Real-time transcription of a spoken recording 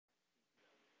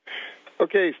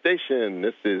Okay, station,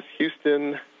 this is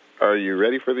Houston. Are you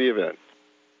ready for the event?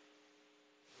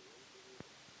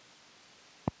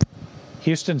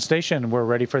 Houston Station, we're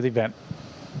ready for the event.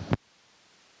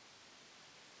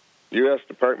 U.S.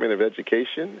 Department of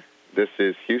Education, this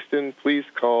is Houston. Please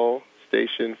call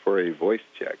station for a voice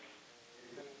check.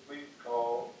 Please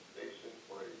call station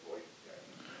for a voice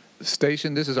check.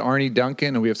 Station, this is Arne,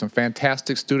 Duncan, and we have some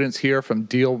fantastic students here from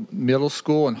Deal Middle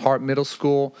School and Hart Middle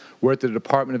School. We're at the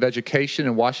Department of Education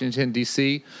in Washington,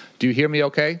 D.C. Do you hear me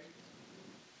okay?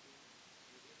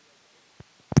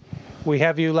 We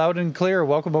have you loud and clear.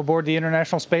 Welcome aboard the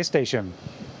International Space Station.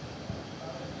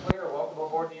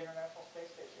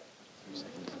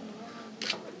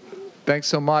 Thanks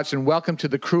so much, and welcome to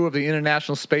the crew of the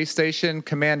International Space Station,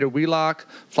 Commander Wheelock,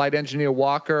 Flight Engineer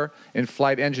Walker, and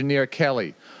Flight Engineer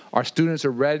Kelly. Our students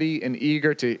are ready and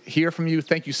eager to hear from you.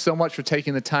 Thank you so much for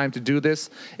taking the time to do this.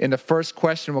 And the first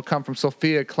question will come from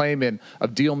Sophia Clayman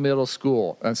of Deal Middle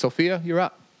School. And Sophia, you're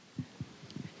up.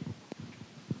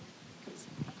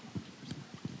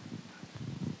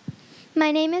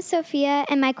 My name is Sophia,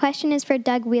 and my question is for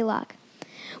Doug Wheelock.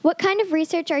 What kind of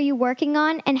research are you working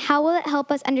on, and how will it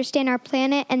help us understand our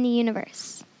planet and the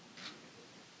universe?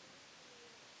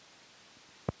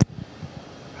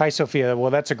 Hi, Sophia. Well,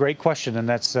 that's a great question, and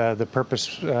that's the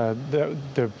purpose,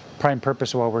 the prime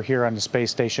purpose while we're here on the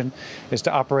space station is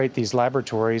to operate these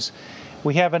laboratories.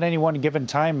 We have at any one given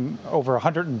time over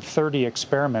 130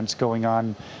 experiments going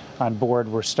on board.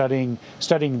 We're studying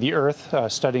the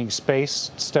Earth, studying space,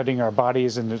 studying our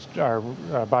bodies and our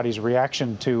body's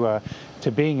reaction to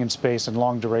being in space and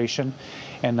long duration,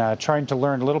 and trying to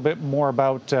learn a little bit more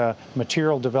about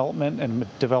material development and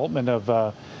development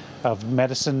of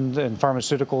medicine and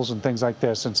pharmaceuticals and things like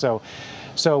this. And so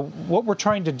what we're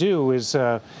trying to do is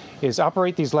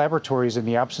operate these laboratories in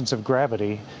the absence of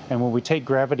gravity. And when we take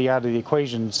gravity out of the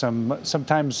equation,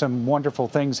 sometimes some wonderful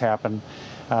things happen.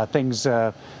 Things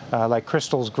like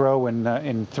crystals grow in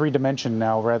 3-dimension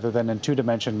now rather than in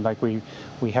 2-dimension like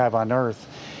we have on Earth.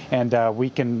 And we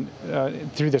can,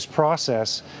 through this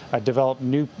process, develop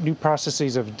new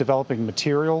processes of developing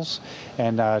materials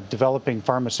and developing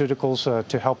pharmaceuticals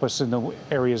to help us in the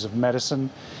areas of medicine.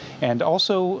 And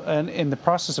also, in the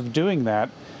process of doing that,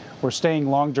 we're staying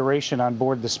long duration on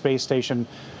board the space station,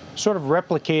 sort of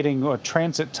replicating a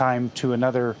transit time to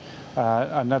another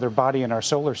body in our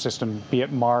solar system, be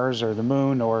it Mars or the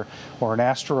Moon or an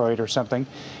asteroid or something.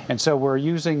 And so we're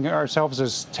using ourselves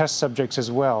as test subjects as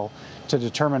well to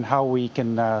determine how we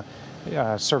can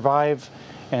survive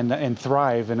and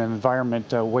thrive in an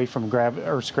environment away from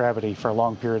Earth's gravity for a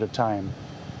long period of time.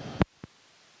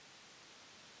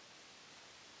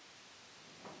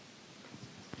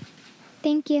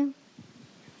 Thank you.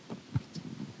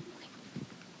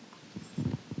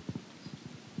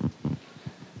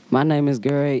 My name is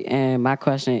Gary, and my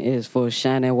question is for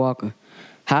Shannon Walker.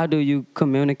 How do you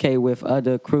communicate with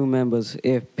other crew members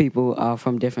if people are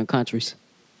from different countries?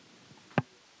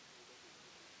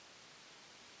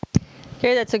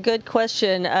 Gary, that's a good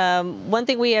question. One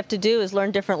thing we have to do is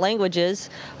learn different languages.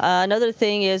 Another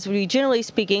thing is we generally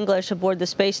speak English aboard the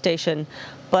space station.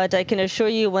 But I can assure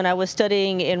you, when I was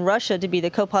studying in Russia to be the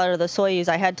co-pilot of the Soyuz,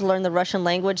 I had to learn the Russian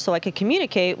language so I could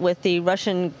communicate with the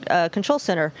Russian control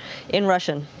center in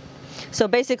Russian. So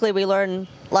basically, we learn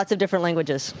lots of different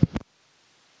languages.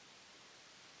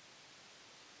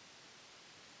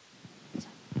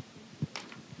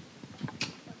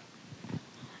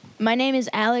 My name is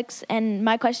Alex, and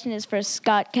my question is for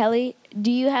Scott Kelly.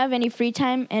 Do you have any free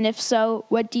time? And if so,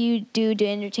 what do you do to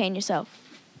entertain yourself?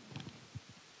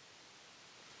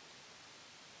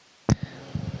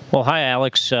 Well, hi,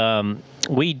 Alex.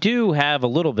 We do have a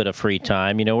little bit of free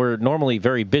time. You know, we're normally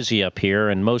very busy up here,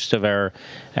 and most of our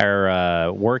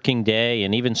working day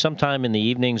and even sometime in the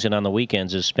evenings and on the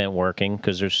weekends is spent working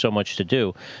because there's so much to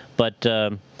do. But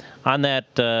on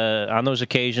those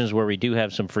occasions where we do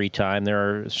have some free time, there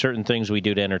are certain things we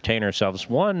do to entertain ourselves.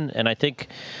 One, and I think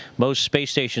most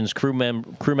space stations crew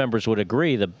members would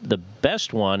agree, the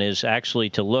best one is actually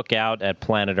to look out at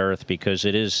planet Earth because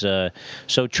it is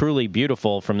so truly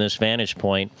beautiful from this vantage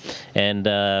point. And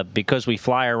because we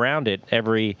fly around it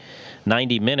every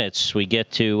 90 minutes, we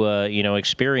get to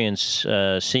experience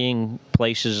seeing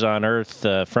places on Earth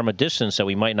from a distance that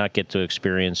we might not get to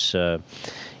experience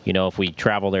if we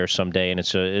travel there someday. And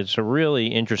it's a really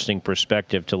interesting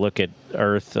perspective to look at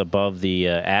Earth above the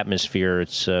atmosphere.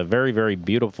 It's a very, very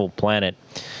beautiful planet,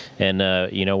 and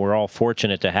we're all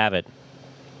fortunate to have it.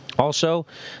 Also,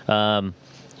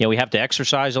 we have to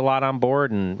exercise a lot on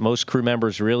board, and most crew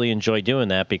members really enjoy doing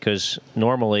that because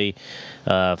normally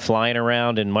flying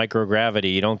around in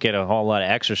microgravity, you don't get a whole lot of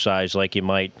exercise like you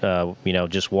might,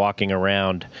 just walking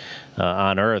around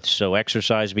on Earth. So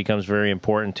exercise becomes very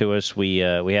important to us. We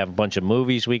have a bunch of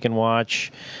movies we can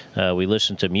watch. We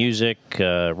listen to music,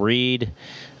 read.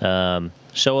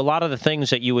 So a lot of the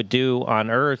things that you would do on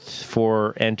Earth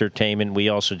for entertainment, we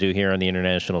also do here on the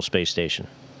International Space Station.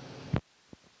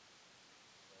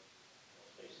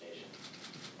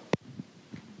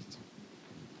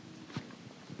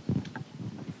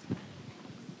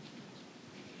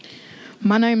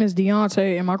 My name is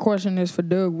Deontay, and my question is for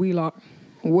Doug Wheelock.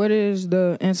 What is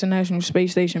the International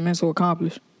Space Station meant to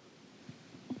accomplish?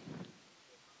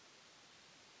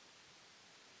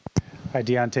 Hi,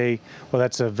 Deontay. Well,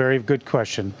 that's a very good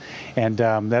question. And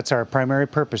that's our primary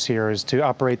purpose here is to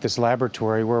operate this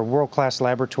laboratory. We're a world-class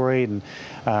laboratory, and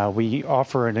we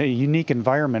offer a unique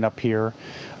environment up here.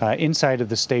 Inside of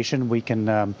the station, we can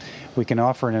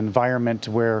offer an environment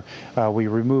where we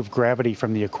remove gravity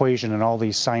from the equation in all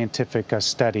these scientific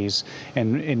studies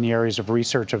and in the areas of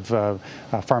research of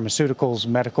pharmaceuticals,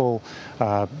 medical,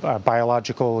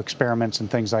 biological experiments, and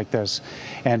things like this.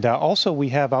 And also we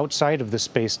have outside of the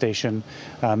space station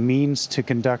means to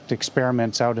conduct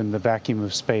experiments out in the vacuum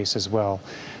of space as well.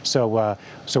 So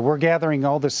we're gathering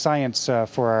all this science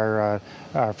for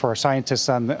our scientists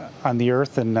on the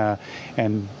Earth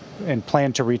and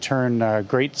plan to return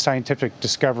great scientific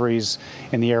discoveries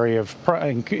in the area of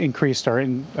increased or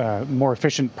more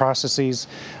efficient processes,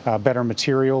 better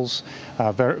materials,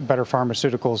 better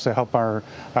pharmaceuticals to help our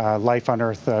life on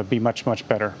Earth be much, much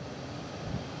better.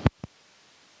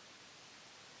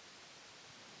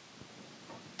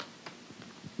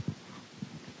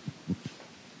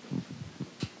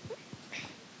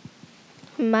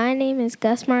 My name is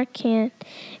Gus Marquand,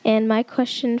 and my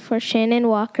question for Shannon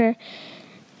Walker.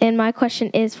 And my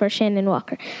question is for Shannon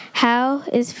Walker. How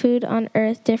is food on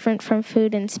Earth different from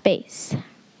food in space?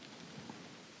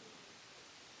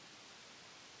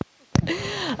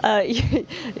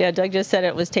 Yeah, Doug just said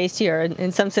it was tastier.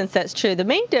 In some sense, that's true. The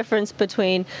main difference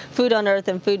between food on Earth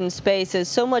and food in space is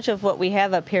so much of what we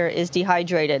have up here is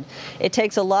dehydrated. It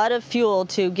takes a lot of fuel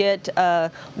to get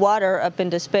water up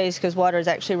into space because water is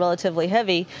actually relatively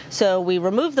heavy. So we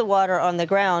remove the water on the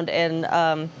ground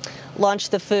and launch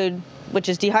the food, which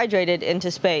is dehydrated,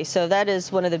 into space. So that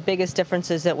is one of the biggest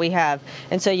differences that we have.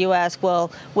 And so you ask,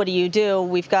 well, what do?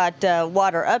 We've got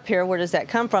water up here. Where does that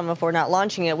come from if we're not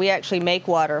launching it? We actually make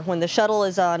water. When the shuttle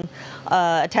is on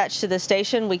attached to the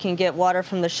station, we can get water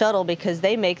from the shuttle because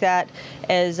they make that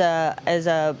as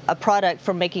a product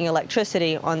for making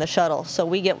electricity on the shuttle. So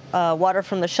we get water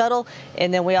from the shuttle,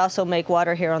 and then we also make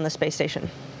water here on the space station.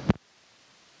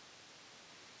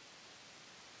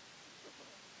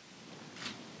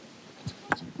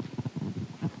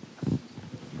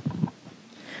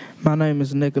 My name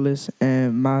is Nicholas,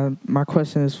 and my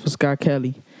question is for Scott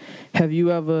Kelly. Have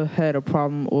you ever had a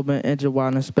problem or been injured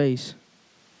while in space?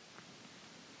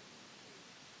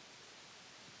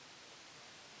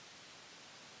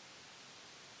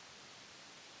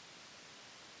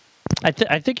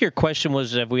 I think your question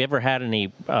was, have we ever had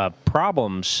any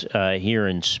problems here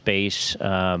in space,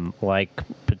 like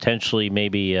potentially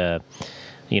maybe a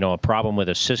problem with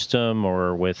a system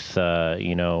or with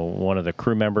one of the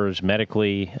crew members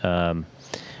medically.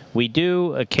 We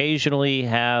do occasionally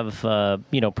have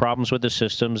problems with the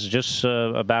systems. Just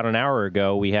about an hour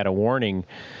ago, we had a warning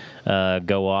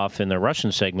go off in the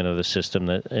Russian segment of the system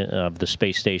of the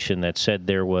space station that said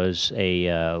there was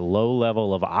a low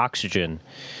level of oxygen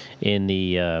in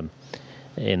the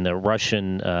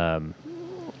Russian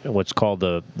what's called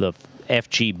the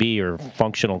FGB, or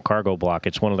functional cargo block.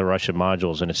 It's one of the Russian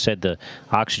modules, and it said the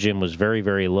oxygen was very,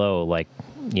 very low, like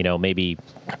maybe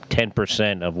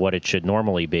 10% of what it should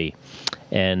normally be.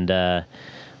 And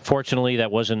fortunately, that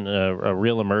wasn't a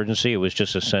real emergency. It was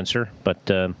just a sensor.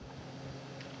 But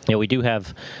we do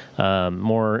have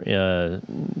more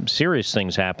serious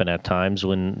things happen at times.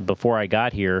 Before I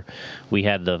got here, we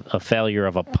had a failure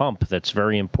of a pump that's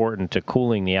very important to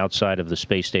cooling the outside of the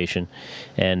space station,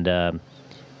 and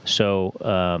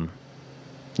so,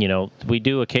 we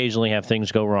do occasionally have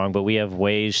things go wrong, but we have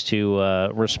ways to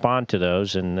respond to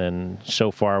those, and so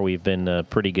far we've been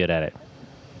pretty good at it.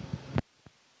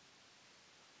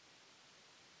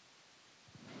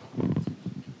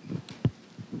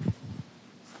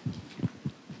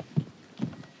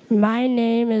 My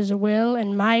name is Will,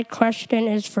 and my question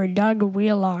is for Doug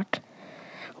Wheelock.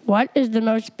 What is the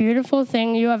most beautiful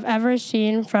thing you have ever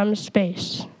seen from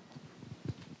space?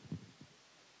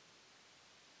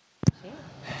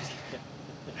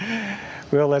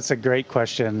 Well, that's a great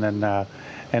question, and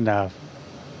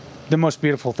the most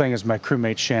beautiful thing is my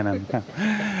crewmate Shannon.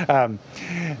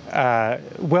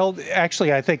 Well,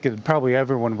 actually, I think probably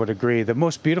everyone would agree. The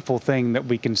most beautiful thing that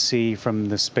we can see from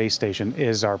the space station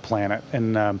is our planet,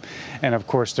 and of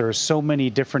course there are so many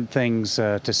different things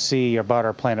to see about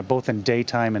our planet, both in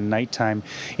daytime and nighttime.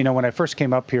 You know, when I first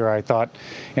came up here, I thought,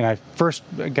 and I first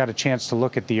got a chance to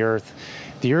look at the Earth.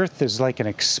 The Earth is like an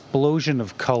explosion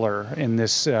of color in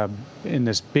this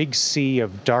big sea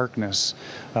of darkness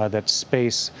that's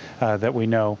space that we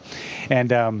know,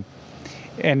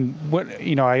 and what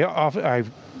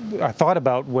I thought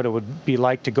about what it would be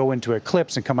like to go into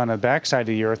eclipse and come on the backside of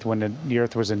the Earth when the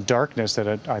Earth was in darkness.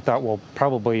 That I thought, well,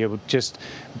 probably it would just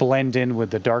blend in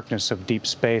with the darkness of deep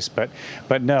space. But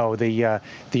no, the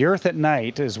Earth at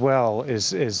night as well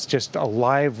is just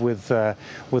alive with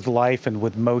life and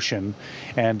with motion,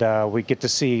 and we get to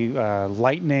see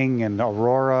lightning and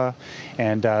aurora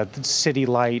and city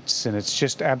lights, and it's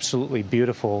just absolutely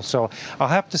beautiful. So I'll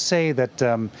have to say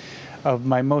that. Of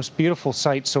my most beautiful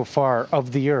sight so far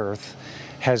of the Earth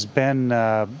has been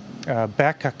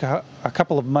back a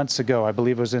couple of months ago. I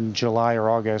believe it was in July or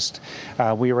August.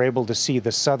 We were able to see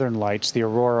the southern lights, the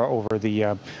aurora over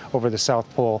the South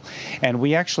Pole, and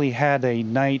we actually had a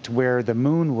night where the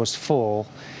moon was full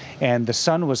and the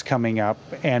sun was coming up,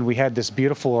 and we had this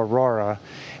beautiful aurora,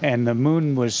 and the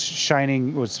moon was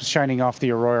shining off the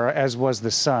aurora, as was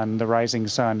the sun, the rising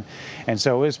sun, and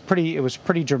so it was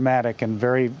pretty dramatic and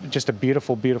just a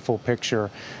beautiful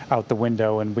picture out the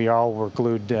window, and we all were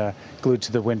glued to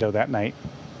the window that night.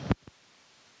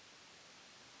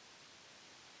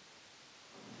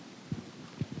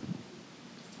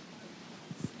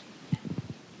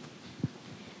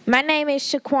 My name is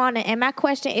Shaquana, and my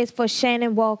question is for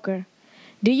Shannon Walker.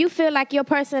 Do you feel like your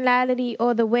personality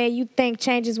or the way you think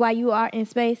changes while you are in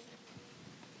space?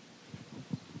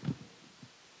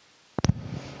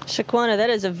 Shaquana, that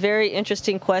is a very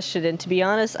interesting question, and to be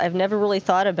honest, I've never really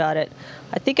thought about it.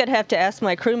 I think I'd have to ask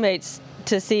my crewmates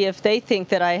to see if they think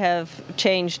that I have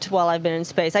changed while I've been in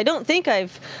space. I don't think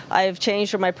I've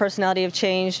changed, or my personality have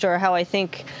changed, or how I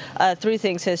think through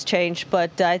things has changed,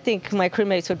 but I think my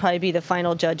crewmates would probably be the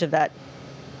final judge of that.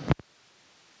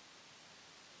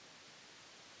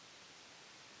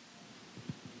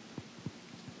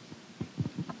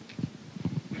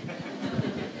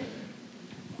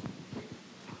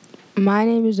 My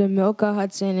name is Amilka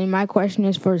Hudson, and my question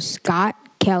is for Scott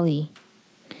Kelly.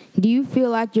 Do you feel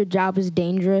like your job is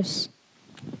dangerous?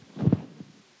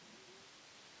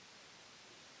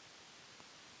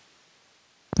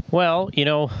 Well, you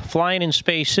know, flying in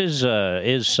space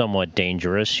is somewhat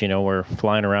dangerous. You know, we're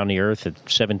flying around the Earth at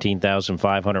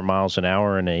 17,500 miles an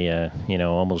hour in a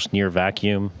almost near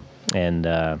vacuum, and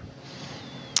to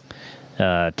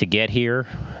get here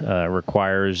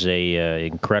requires a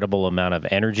incredible amount of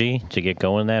energy to get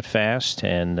going that fast,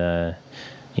 and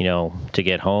to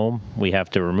get home, we have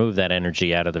to remove that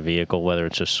energy out of the vehicle, whether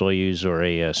it's a Soyuz or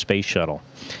a space shuttle.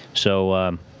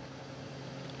 So,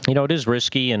 it is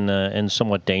risky and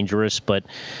somewhat dangerous, but,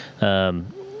 the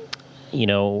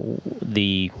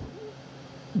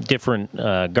different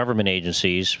government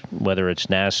agencies, whether it's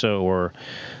NASA or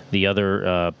the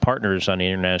other partners on the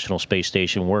International Space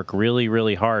Station, work really,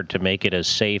 really hard to make it as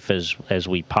safe as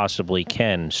we possibly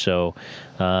can. So,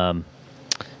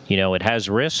 it has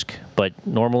risk, but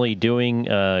normally doing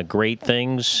great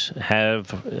things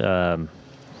have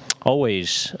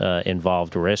always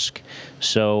involved risk.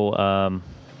 So,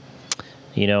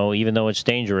 even though it's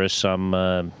dangerous,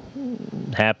 I'm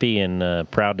happy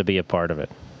and proud to be a part of it.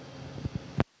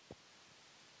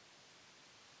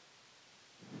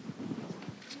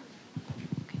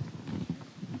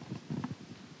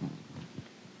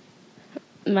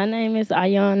 My name is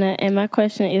Ayana, and my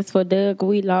question is for Doug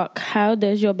Wheelock. How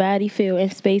does your body feel in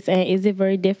space, and is it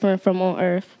very different from on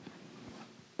Earth?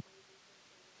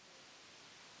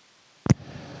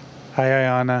 Hi,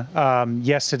 Ayana.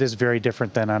 Yes, it is very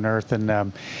different than on Earth,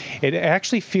 and it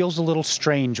actually feels a little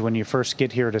strange when you first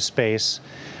get here to space.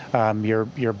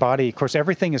 Your body, of course,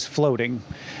 everything is floating,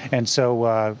 and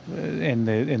so in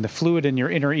the fluid in your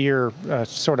inner ear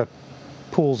sort of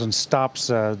pulls and stops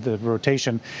the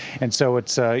rotation, and so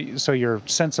it's so your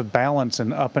sense of balance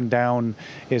and up and down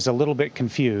is a little bit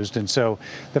confused. And so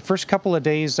the first couple of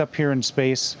days up here in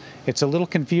space, it's a little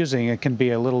confusing. It can be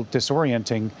a little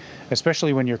disorienting,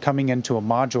 especially when you're coming into a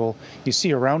module. You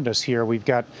see around us here, we've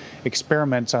got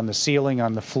experiments on the ceiling,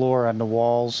 on the floor, on the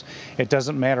walls. It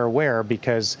doesn't matter where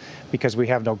because we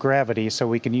have no gravity, so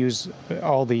we can use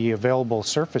all the available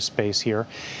surface space here.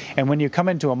 And when you come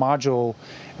into a module,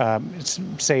 it's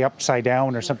say upside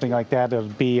down or something like that, it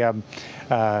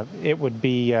would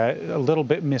be a little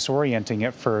bit misorienting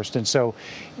at first. And so,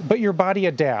 but your body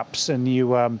adapts, and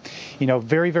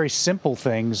very, very simple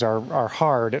things are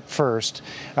hard at first.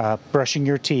 Brushing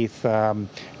your teeth,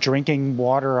 drinking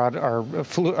water out,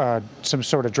 or some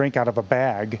sort of drink out of a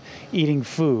bag, eating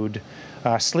food,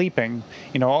 sleeping.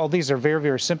 All these are very,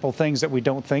 very simple things that we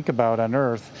don't think about on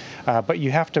Earth, but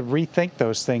you have to rethink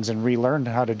those things and relearn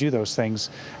how to do those things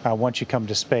once you come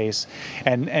to space.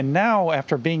 And now,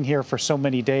 after being here for so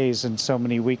many days and so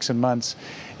many weeks and months,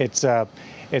 it's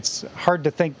hard to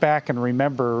think back and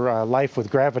remember life with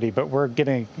gravity. But we're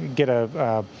gonna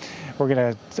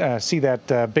see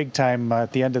that big time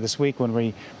at the end of this week when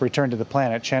we return to the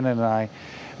planet, Shannon and I,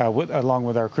 along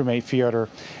with our crewmate Fyodor.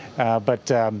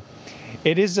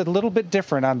 It is a little bit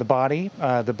different on the body.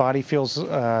 The body feels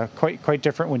quite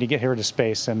different when you get here to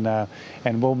space, and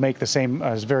we'll make the same,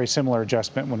 very similar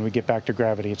adjustment when we get back to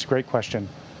gravity. It's a great question.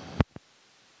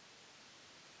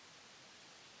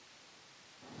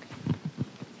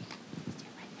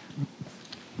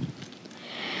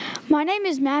 My name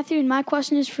is Matthew, and my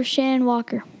question is for Shannon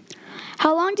Walker.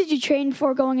 How long did you train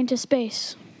before going into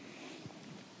space?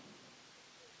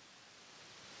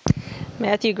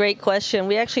 Matthew, great question.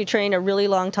 We actually trained a really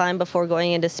long time before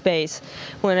going into space.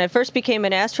 When I first became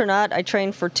an astronaut, I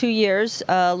trained for 2 years,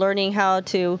 learning about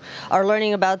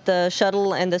the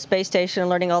shuttle and the space station and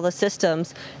learning all the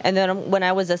systems. And then when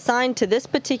I was assigned to this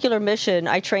particular mission,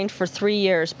 I trained for 3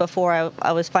 years before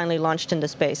I was finally launched into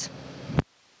space.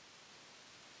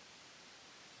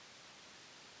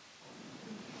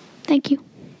 Thank you.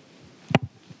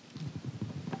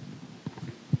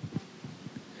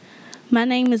 My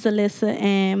name is Alyssa,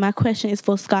 and my question is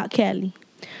for Scott Kelly.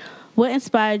 What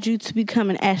inspired you to become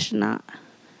an astronaut?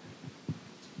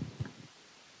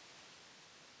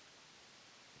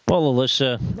 Well,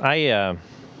 Alyssa,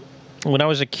 when I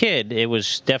was a kid, it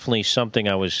was definitely something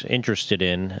I was interested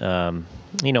in.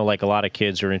 Like a lot of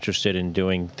kids are interested in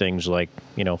doing things like,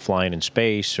 flying in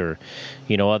space or,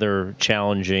 other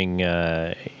challenging,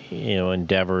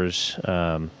 endeavors.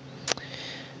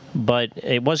 But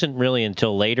it wasn't really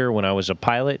until later when I was a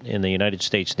pilot in the United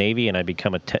States Navy and I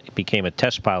became a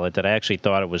test pilot that I actually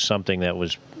thought it was something that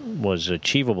was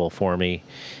achievable for me.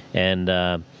 And,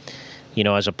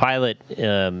 as a pilot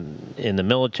in the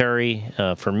military,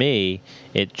 for me,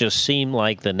 it just seemed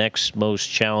like the next most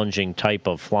challenging type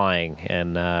of flying.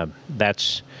 And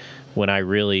that's when I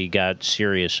really got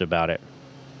serious about it.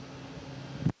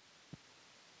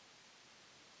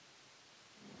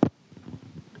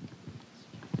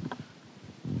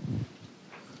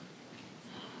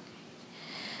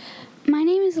 My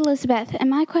name is Elizabeth, and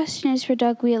my question is for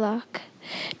Doug Wheelock.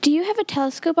 Do you have a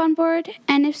telescope on board?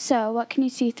 And if so, what can you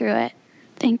see through it?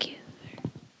 Thank you.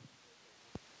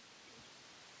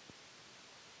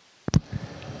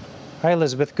 Hi,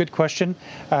 Elizabeth. Good question.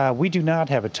 We do not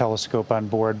have a telescope on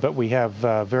board, but we have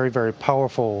very, very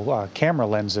powerful camera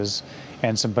lenses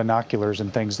and some binoculars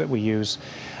and things that we use.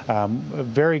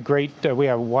 Very great. We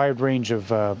have a wide range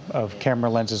of camera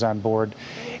lenses on board,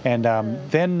 and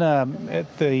then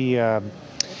at the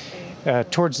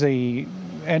towards the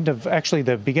end of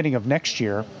the beginning of next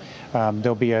year,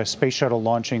 there'll be a space shuttle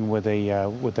launching with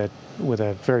a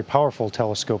very powerful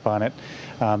telescope on it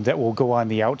that will go on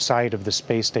the outside of the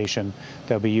space station.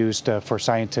 That'll be used for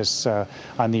scientists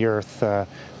on the Earth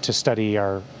to study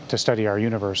our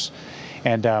universe.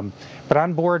 And but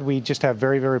on board, we just have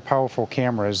very, very powerful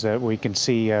cameras that we can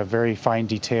see very fine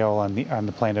detail on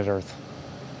the planet Earth.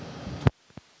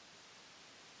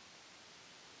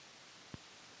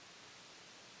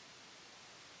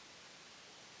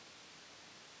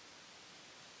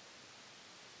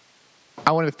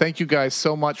 I want to thank you guys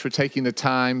so much for taking the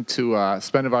time to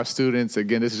spend with our students.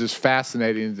 Again, this is just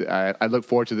fascinating. I look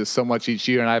forward to this so much each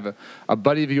year. And I have a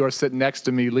buddy of yours sitting next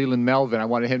to me, Leland Melvin. I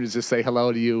wanted him to just say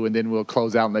hello to you, and then we'll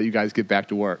close out and let you guys get back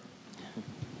to work.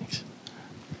 Thanks.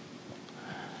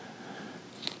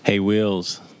 Hey,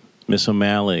 Wheels, Miss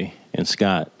O'Malley, and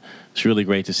Scott. It's really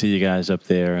great to see you guys up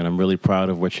there, and I'm really proud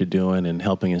of what you're doing and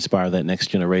helping inspire that next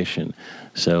generation.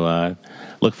 So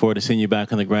look forward to seeing you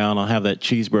back on the ground. I'll have that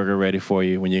cheeseburger ready for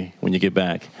you when you get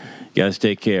back. You guys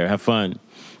take care. Have fun.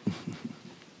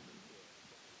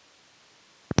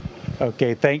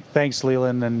 Okay, thanks,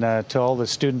 Leland, and to all the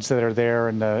students that are there,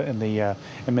 and the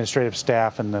administrative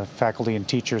staff and the faculty and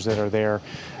teachers that are there.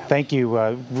 Thank you.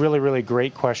 Really, really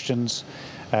great questions.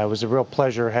 It was a real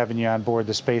pleasure having you on board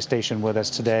the space station with us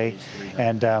today.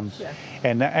 And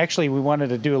actually, we wanted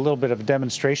to do a little bit of a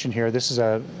demonstration here. This is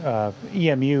a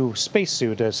EMU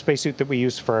spacesuit, a spacesuit that we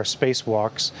use for our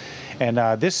spacewalks.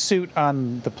 And this suit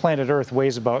on the planet Earth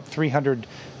weighs about 300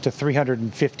 to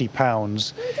 350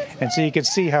 pounds. And so you can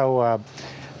see how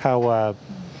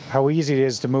easy it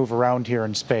is to move around here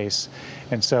in space.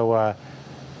 And so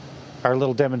our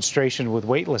little demonstration with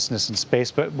weightlessness in space,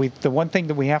 but the one thing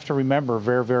that we have to remember,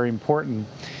 very, very important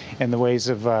in the ways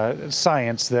of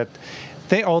science, that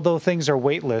although things are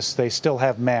weightless, they still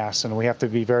have mass, and we have to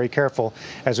be very careful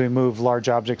as we move large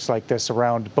objects like this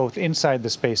around, both inside the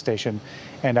space station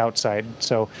and outside.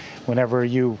 So whenever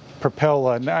you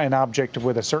propel an object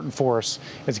with a certain force,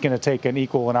 it's going to take an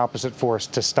equal and opposite force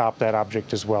to stop that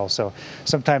object as well. So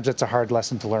sometimes it's a hard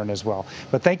lesson to learn as well.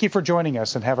 But thank you for joining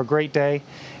us, and have a great day,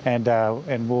 and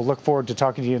we'll look forward to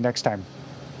talking to you next time.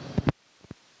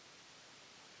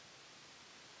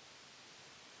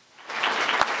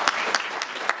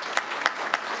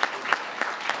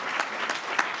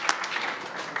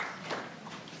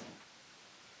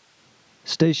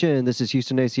 Station, this is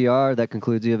Houston ACR. That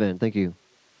concludes the event. Thank you.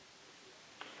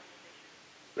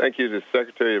 Thank you to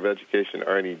Secretary of Education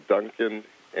Arne Duncan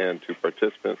and to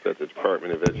participants at the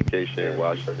Department of Education in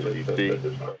Washington, D.C.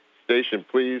 Station,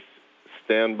 please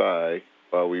stand by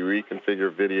while we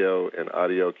reconfigure video and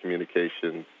audio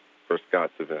communications for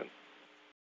Scott's event.